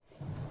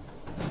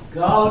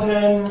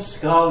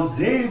Gaudens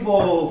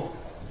gaudebo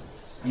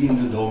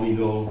in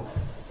Domino.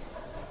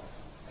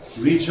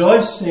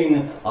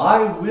 Rejoicing,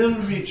 I will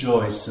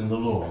rejoice in the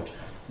Lord.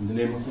 In the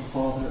name of the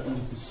Father, and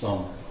of the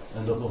Son,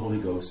 and of the Holy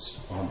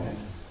Ghost. Amen.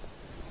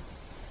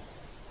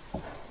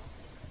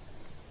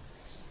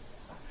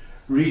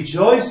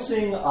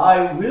 Rejoicing,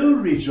 I will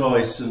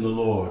rejoice in the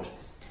Lord,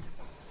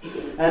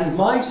 and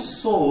my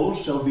soul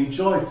shall be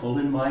joyful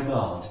in my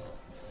God.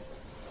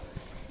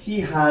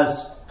 He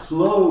has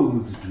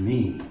clothed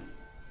me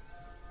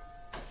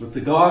with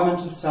the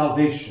garment of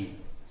salvation,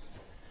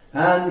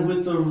 and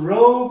with the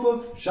robe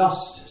of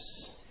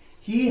justice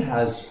he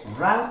has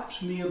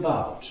wrapped me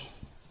about,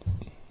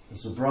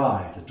 as a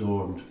bride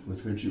adorned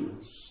with her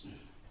jewels.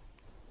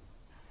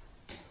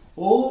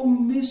 O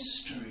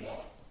mystery,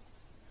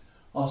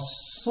 a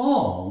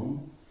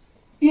song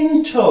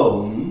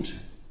intoned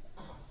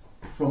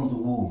from the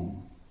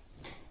womb.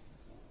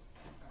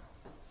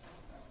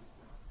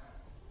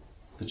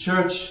 The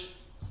Church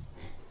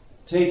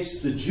takes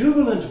the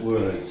jubilant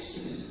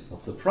words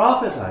of the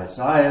prophet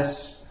Isaiah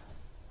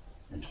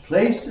and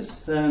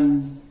places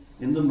them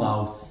in the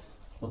mouth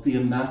of the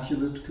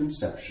Immaculate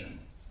Conception.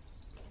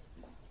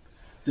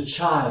 The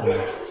child,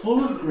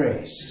 full of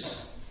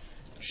grace,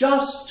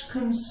 just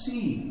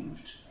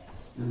conceived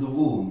in the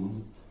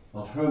womb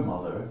of her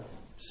mother,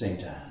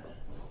 Saint Anne.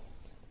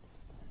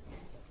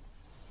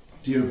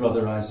 Dear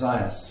brother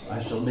Isaiah,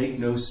 I shall make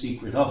no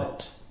secret of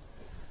it.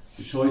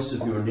 The choice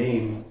of your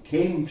name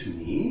came to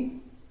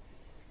me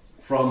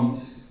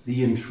from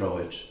the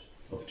introit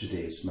of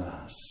today's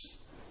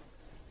Mass.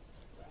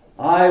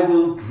 I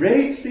will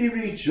greatly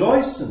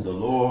rejoice in the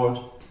Lord,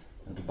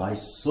 and my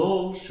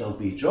soul shall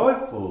be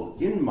joyful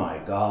in my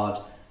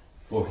God,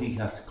 for he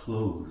hath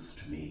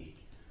clothed me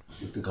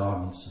with the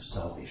garments of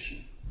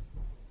salvation.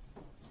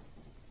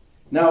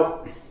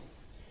 Now,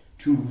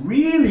 to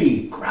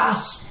really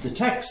grasp the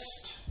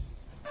text,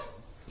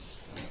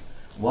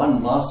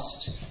 one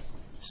must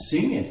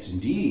sing it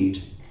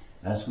indeed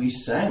as we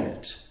sang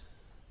it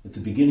at the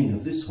beginning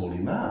of this Holy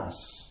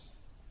Mass.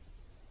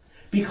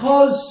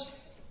 Because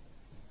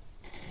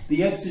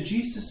the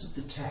exegesis of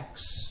the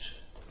text,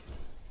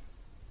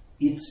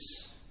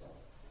 its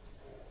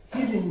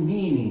hidden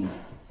meaning,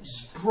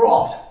 is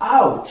brought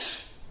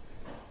out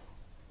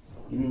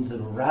in the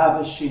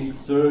ravishing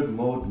third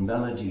mode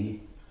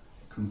melody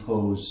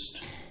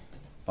composed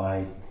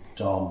by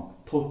Dom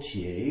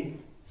Potier,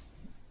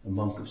 a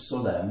monk of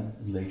Solesmes,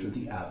 and later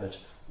the abbot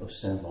of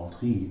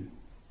Saint-Vendrille.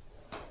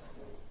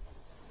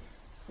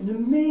 An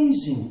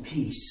amazing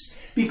piece,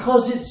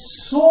 because it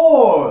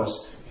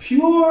soars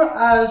pure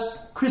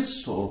as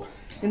crystal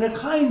in a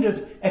kind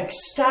of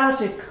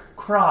ecstatic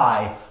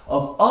cry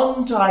of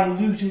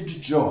undiluted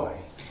joy.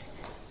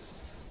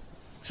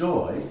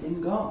 Joy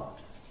in God.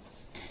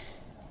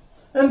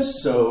 And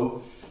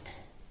so,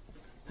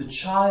 the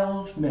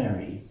child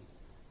Mary,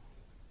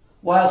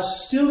 while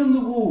still in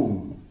the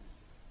womb,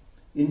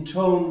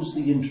 intones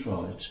the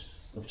introit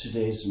of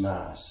today's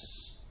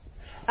Mass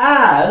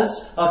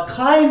as a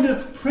kind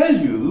of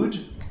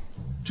prelude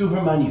to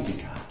her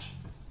Magnificat.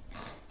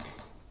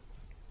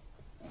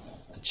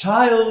 The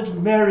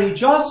child Mary,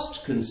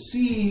 just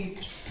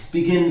conceived,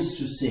 begins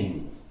to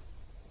sing,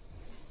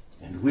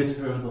 and with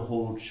her the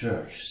whole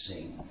Church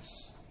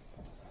sings.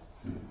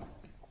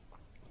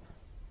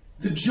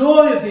 The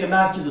joy of the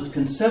Immaculate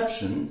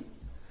Conception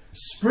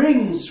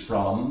springs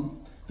from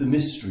the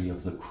mystery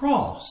of the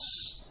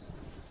cross.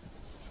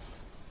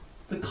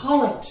 The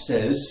Collect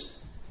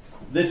says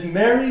that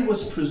Mary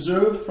was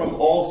preserved from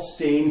all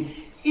stain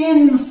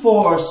in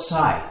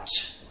foresight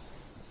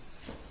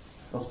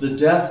of the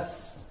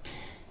death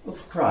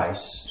of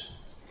Christ,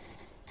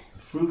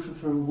 the fruit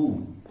of her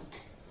womb,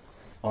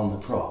 on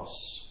the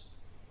cross.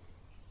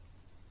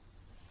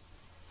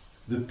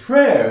 The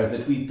prayer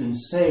that we've been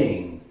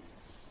saying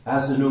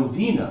as a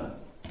novena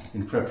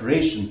in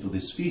preparation for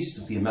this feast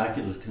of the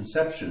Immaculate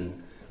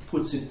Conception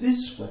puts it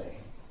this way.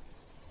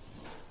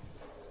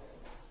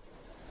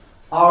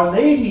 Our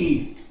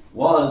Lady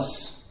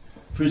was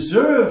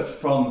preserved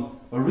from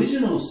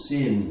original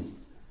sin,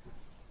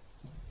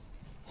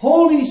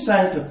 wholly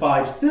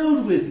sanctified,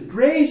 filled with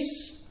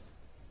grace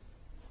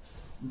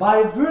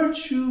by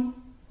virtue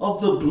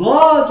of the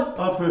blood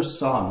of her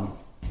Son,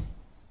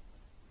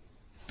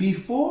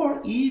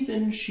 before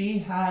even she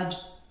had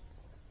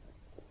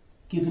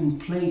given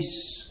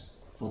place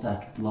for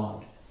that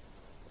blood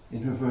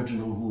in her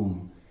virginal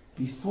womb,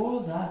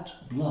 before that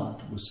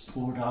blood was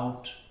poured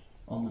out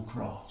on the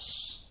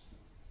cross.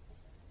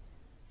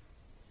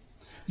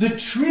 The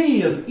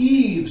tree of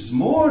Eve's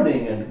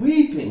mourning and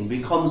weeping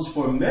becomes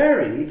for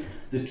Mary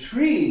the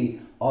tree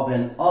of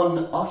an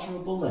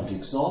unutterable and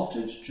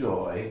exalted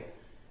joy.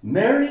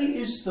 Mary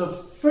is the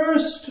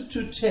first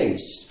to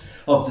taste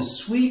of the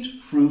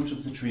sweet fruit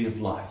of the tree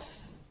of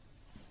life.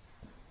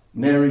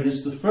 Mary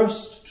is the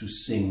first to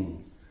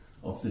sing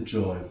of the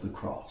joy of the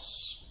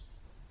cross.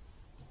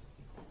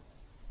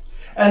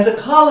 And the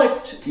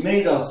Collect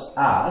made us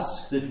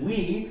ask that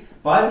we,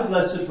 by the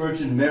Blessed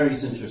Virgin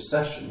Mary's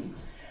intercession,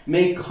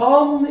 may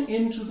come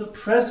into the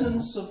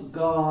presence of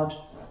God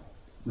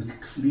with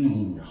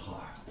clean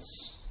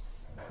hearts.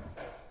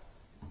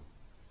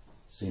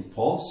 St.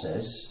 Paul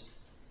says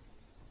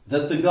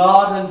that the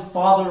God and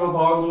Father of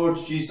our Lord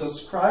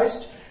Jesus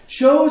Christ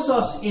chose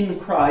us in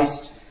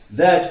Christ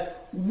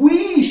that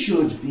we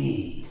should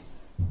be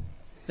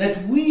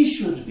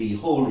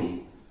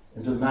holy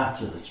and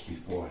immaculate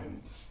before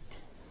him.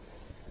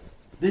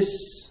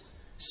 This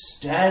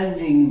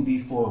standing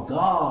before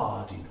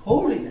God in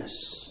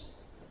holiness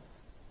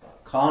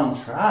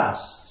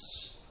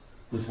contrasts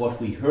with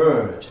what we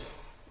heard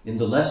in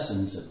the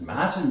lessons at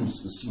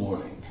Matins this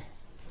morning.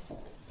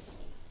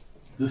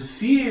 The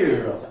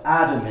fear of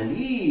Adam and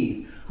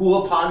Eve,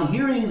 who upon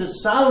hearing the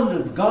sound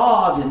of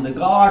God in the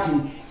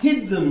garden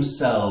hid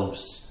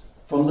themselves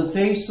from the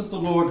face of the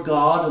Lord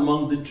God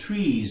among the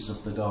trees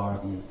of the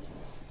garden.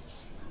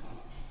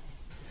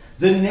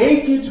 The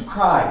naked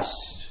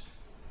Christ,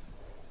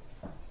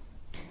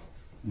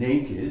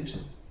 naked,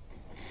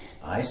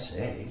 I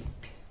say,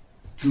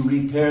 to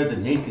repair the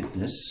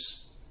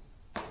nakedness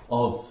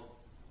of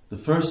the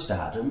first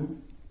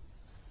Adam.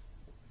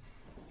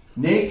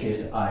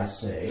 Naked, I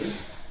say,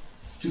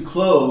 to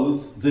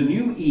clothe the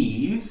new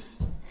Eve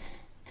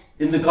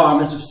in the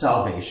garment of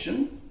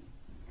salvation.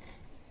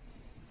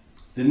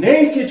 The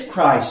naked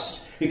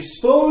Christ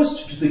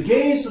exposed to the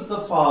gaze of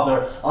the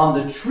Father on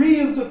the tree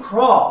of the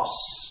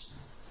cross,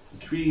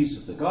 the trees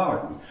of the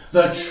garden,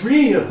 the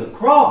tree of the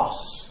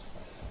cross,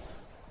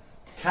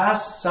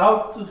 casts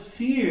out the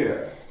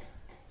fear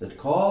that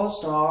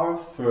caused our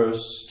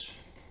first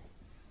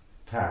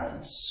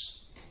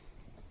parents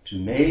to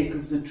make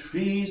of the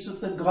trees of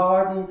the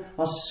garden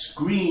a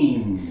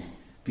screen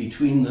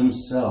between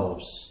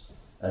themselves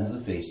and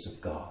the face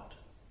of God.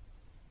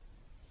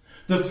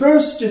 The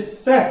first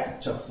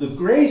effect of the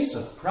grace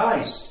of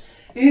Christ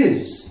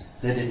is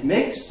that it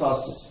makes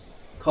us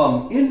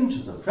come into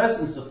the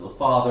presence of the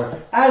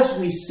Father as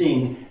we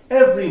sing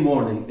every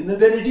morning in the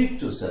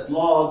Benedictus at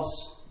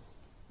Lauds,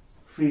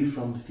 free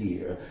from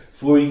fear.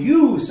 For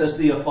you, says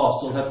the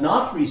apostle, have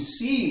not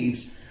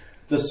received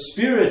the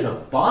spirit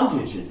of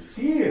bondage and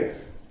fear,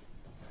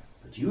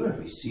 but you have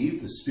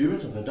received the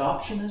spirit of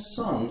adoption as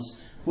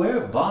sons,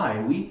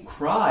 whereby we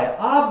cry,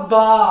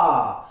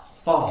 Abba,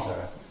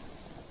 Father.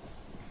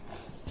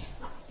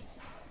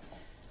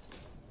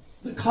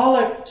 The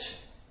collect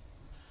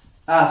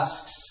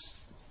asks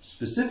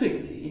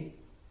specifically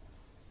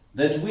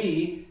that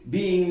we,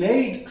 being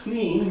made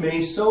clean,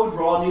 may so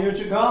draw near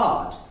to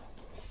God.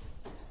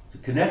 The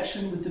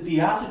connection with the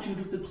beatitude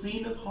of the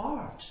clean of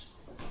heart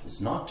is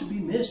not to be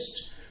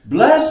missed.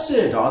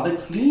 Blessed are the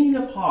clean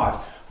of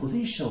heart, for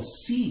they shall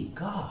see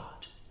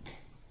God.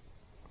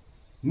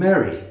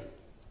 Mary,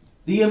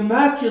 the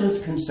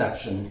Immaculate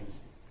Conception,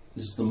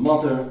 is the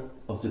mother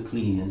of the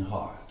clean in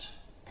heart.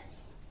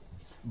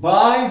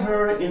 By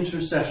her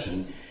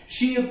intercession,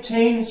 she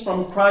obtains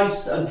from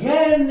Christ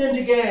again and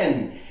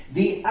again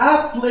the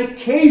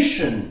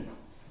application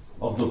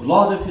of the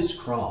blood of his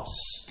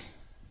cross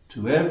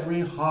to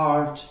every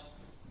heart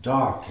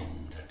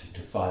darkened and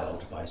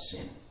defiled by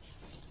sin.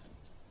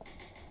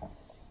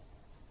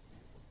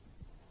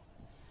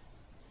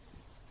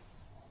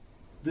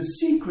 The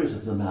secret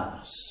of the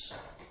Mass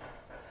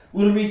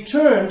will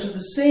return to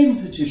the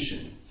same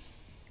petition,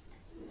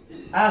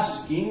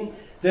 asking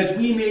that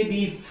we may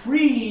be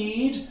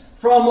freed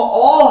from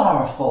all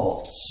our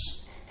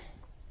faults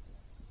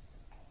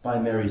by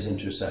Mary's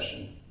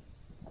intercession.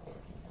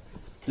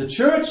 The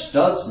Church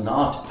does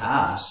not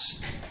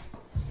ask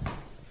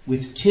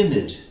with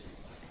timid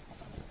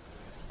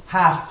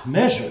half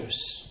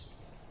measures,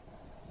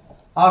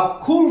 a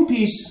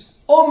culpis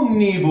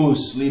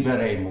omnibus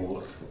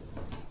liberemur.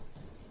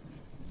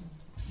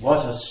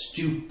 What a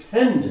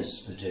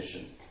stupendous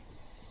petition.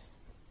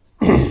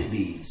 It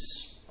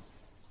leads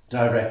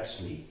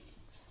directly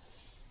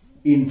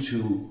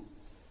into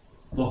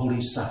the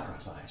holy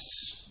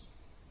sacrifice,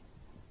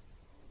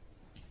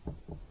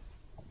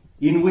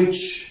 in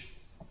which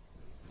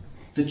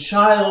the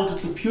child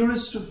of the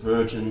purest of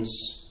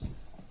virgins,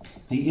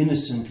 the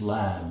innocent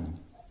lamb,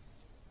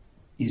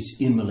 is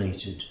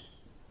immolated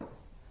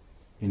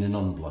in an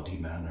unbloody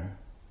manner.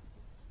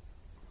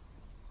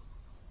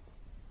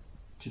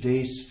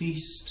 Today's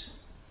feast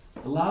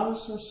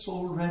allows us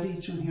already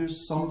to hear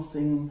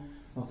something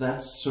of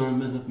that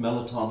sermon of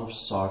Melaton of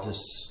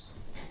Sardis.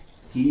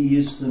 He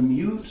is the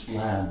mute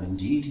lamb,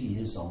 indeed he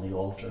is on the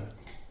altar.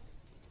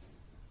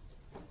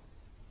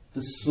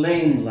 The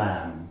slain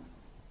lamb,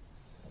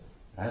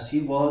 as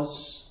he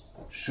was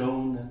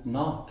shown at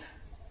Knock,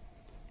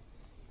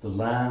 the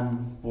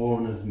lamb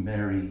born of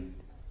Mary,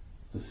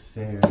 the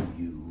fair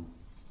ewe.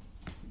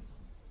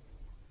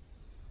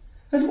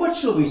 And what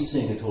shall we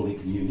sing at Holy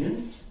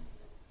Communion?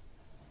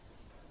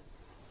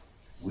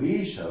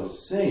 We shall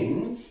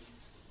sing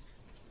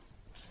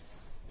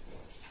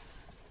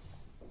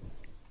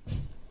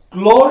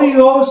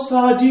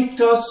Gloriosa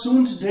dicta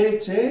sunt de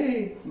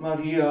te,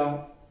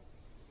 Maria,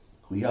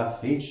 quia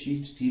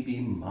fecit tibi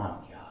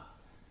mania,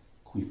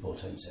 qui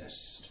potens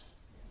est.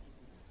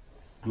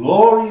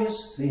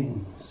 Glorious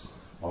things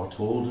are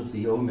told of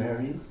thee, O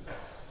Mary,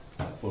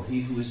 for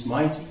he who is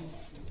mighty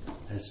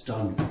has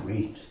done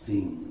great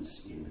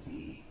things in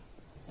thee.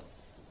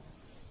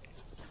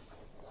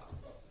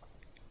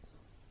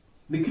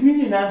 The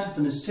communion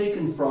antiphon is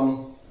taken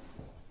from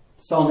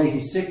Psalm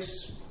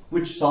 86,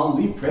 which psalm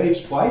we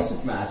prayed twice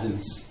at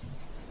Matins.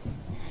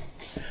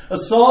 A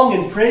song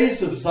in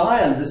praise of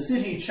Zion, the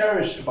city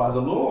cherished by the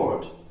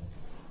Lord.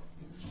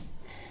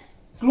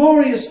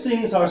 Glorious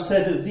things are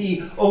said of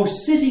thee, O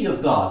city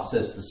of God,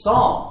 says the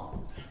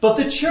psalm. But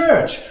the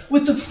church,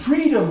 with the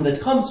freedom that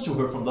comes to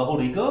her from the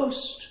Holy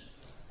Ghost,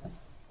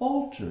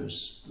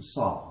 alters the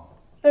song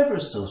ever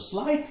so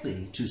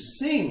slightly to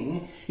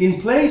sing,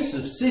 in place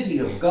of city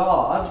of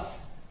God,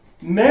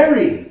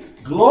 Mary,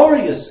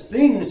 glorious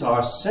things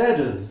are said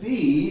of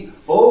thee,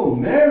 O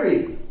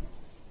Mary.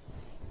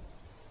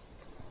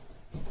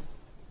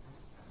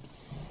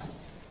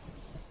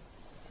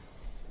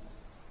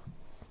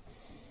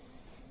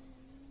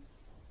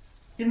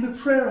 In the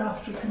prayer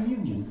after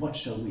communion, what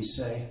shall we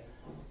say?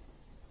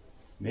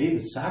 May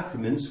the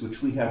sacraments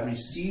which we have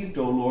received,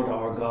 O Lord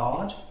our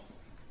God,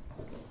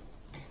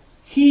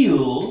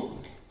 heal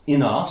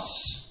in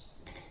us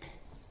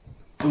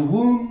the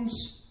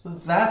wounds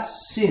of that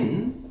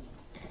sin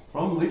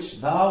from which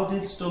thou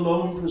didst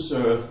alone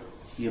preserve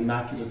the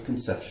Immaculate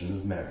Conception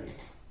of Mary.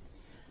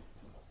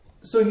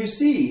 So you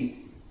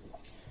see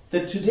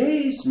that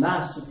today's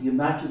Mass of the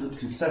Immaculate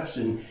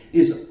Conception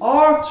is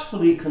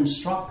artfully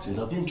constructed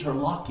of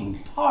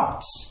interlocking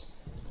parts.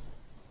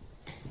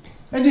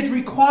 And it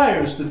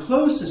requires the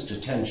closest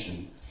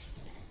attention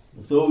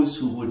of those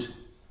who would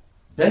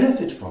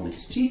benefit from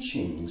its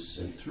teachings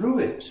and through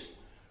it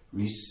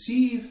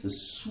receive the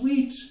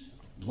sweet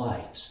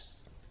light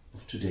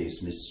of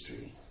today's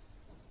mystery.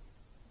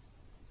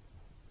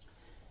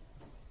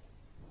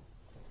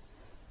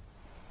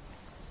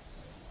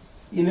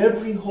 In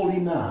every Holy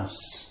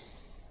Mass,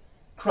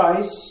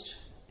 Christ,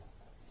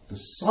 the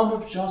Son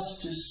of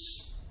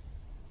Justice,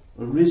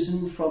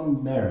 arisen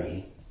from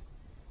Mary,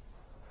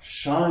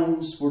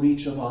 shines for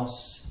each of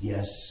us,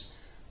 yes,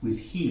 with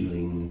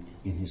healing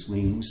in his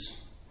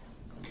wings.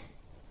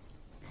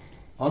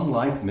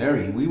 Unlike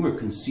Mary, we were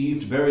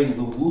conceived bearing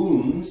the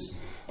wounds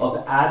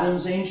of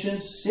Adam's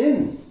ancient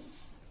sin.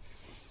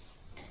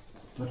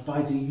 But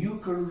by the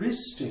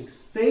Eucharistic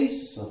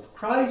face of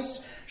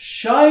Christ,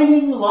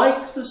 shining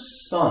like the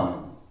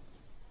sun,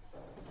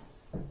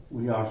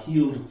 we are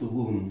healed of the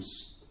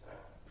wounds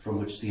from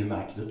which the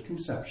Immaculate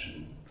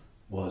Conception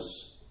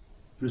was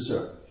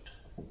preserved.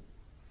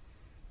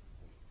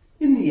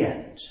 In the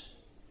end,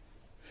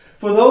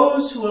 for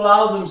those who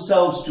allow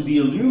themselves to be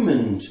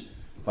illumined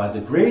by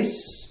the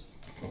grace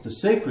of the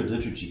sacred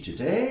liturgy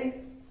today,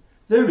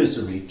 there is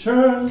a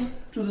return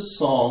to the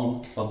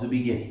song of the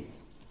beginning.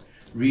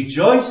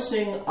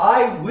 Rejoicing,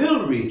 I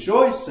will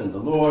rejoice in the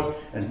Lord,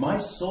 and my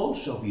soul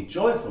shall be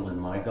joyful in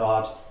my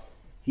God.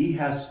 He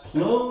has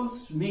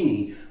clothed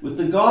me with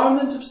the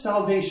garment of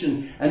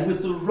salvation, and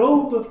with the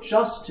robe of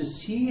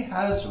justice he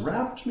has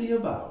wrapped me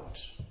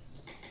about.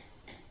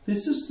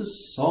 This is the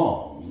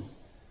song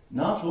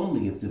not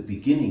only of the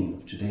beginning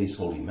of today's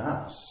Holy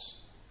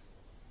Mass,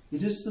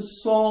 it is the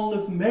song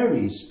of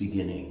Mary's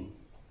beginning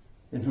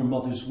in her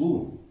mother's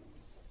womb.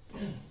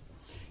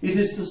 It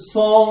is the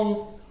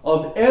song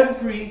of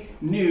every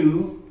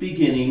new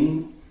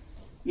beginning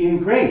in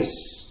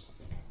grace.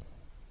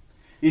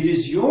 It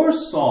is your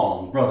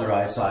song, Brother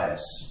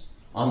Isaias,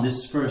 on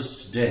this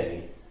first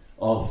day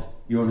of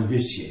your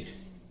novitiate.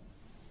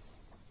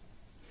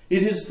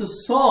 It is the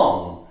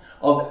song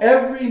of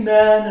every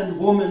man and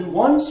woman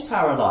once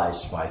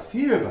paralyzed by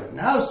fear, but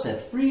now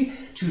set free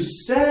to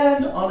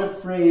stand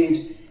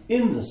unafraid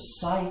in the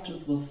sight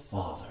of the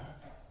Father.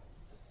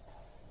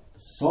 The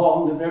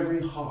song of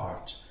every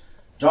heart,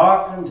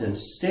 darkened and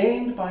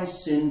stained by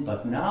sin,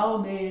 but now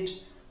made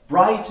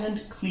bright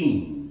and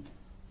clean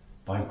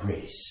by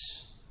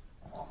grace.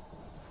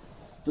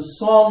 The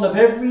song of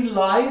every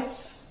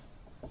life,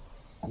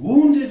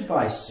 wounded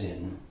by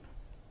sin,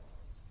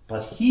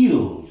 but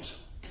healed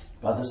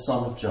by the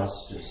Son of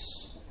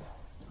Justice,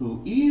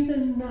 who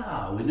even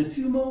now, in a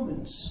few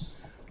moments,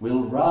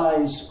 will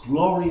rise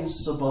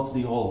glorious above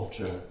the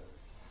altar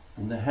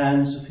in the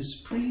hands of his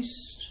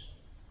priest,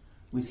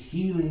 with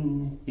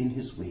healing in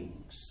his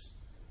wings.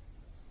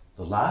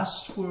 The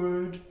last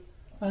word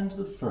and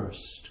the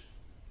first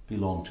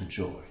belong to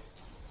joy.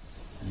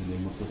 In the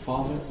name of the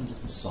Father, and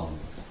of the Son,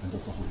 and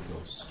of the Holy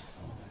Ghost.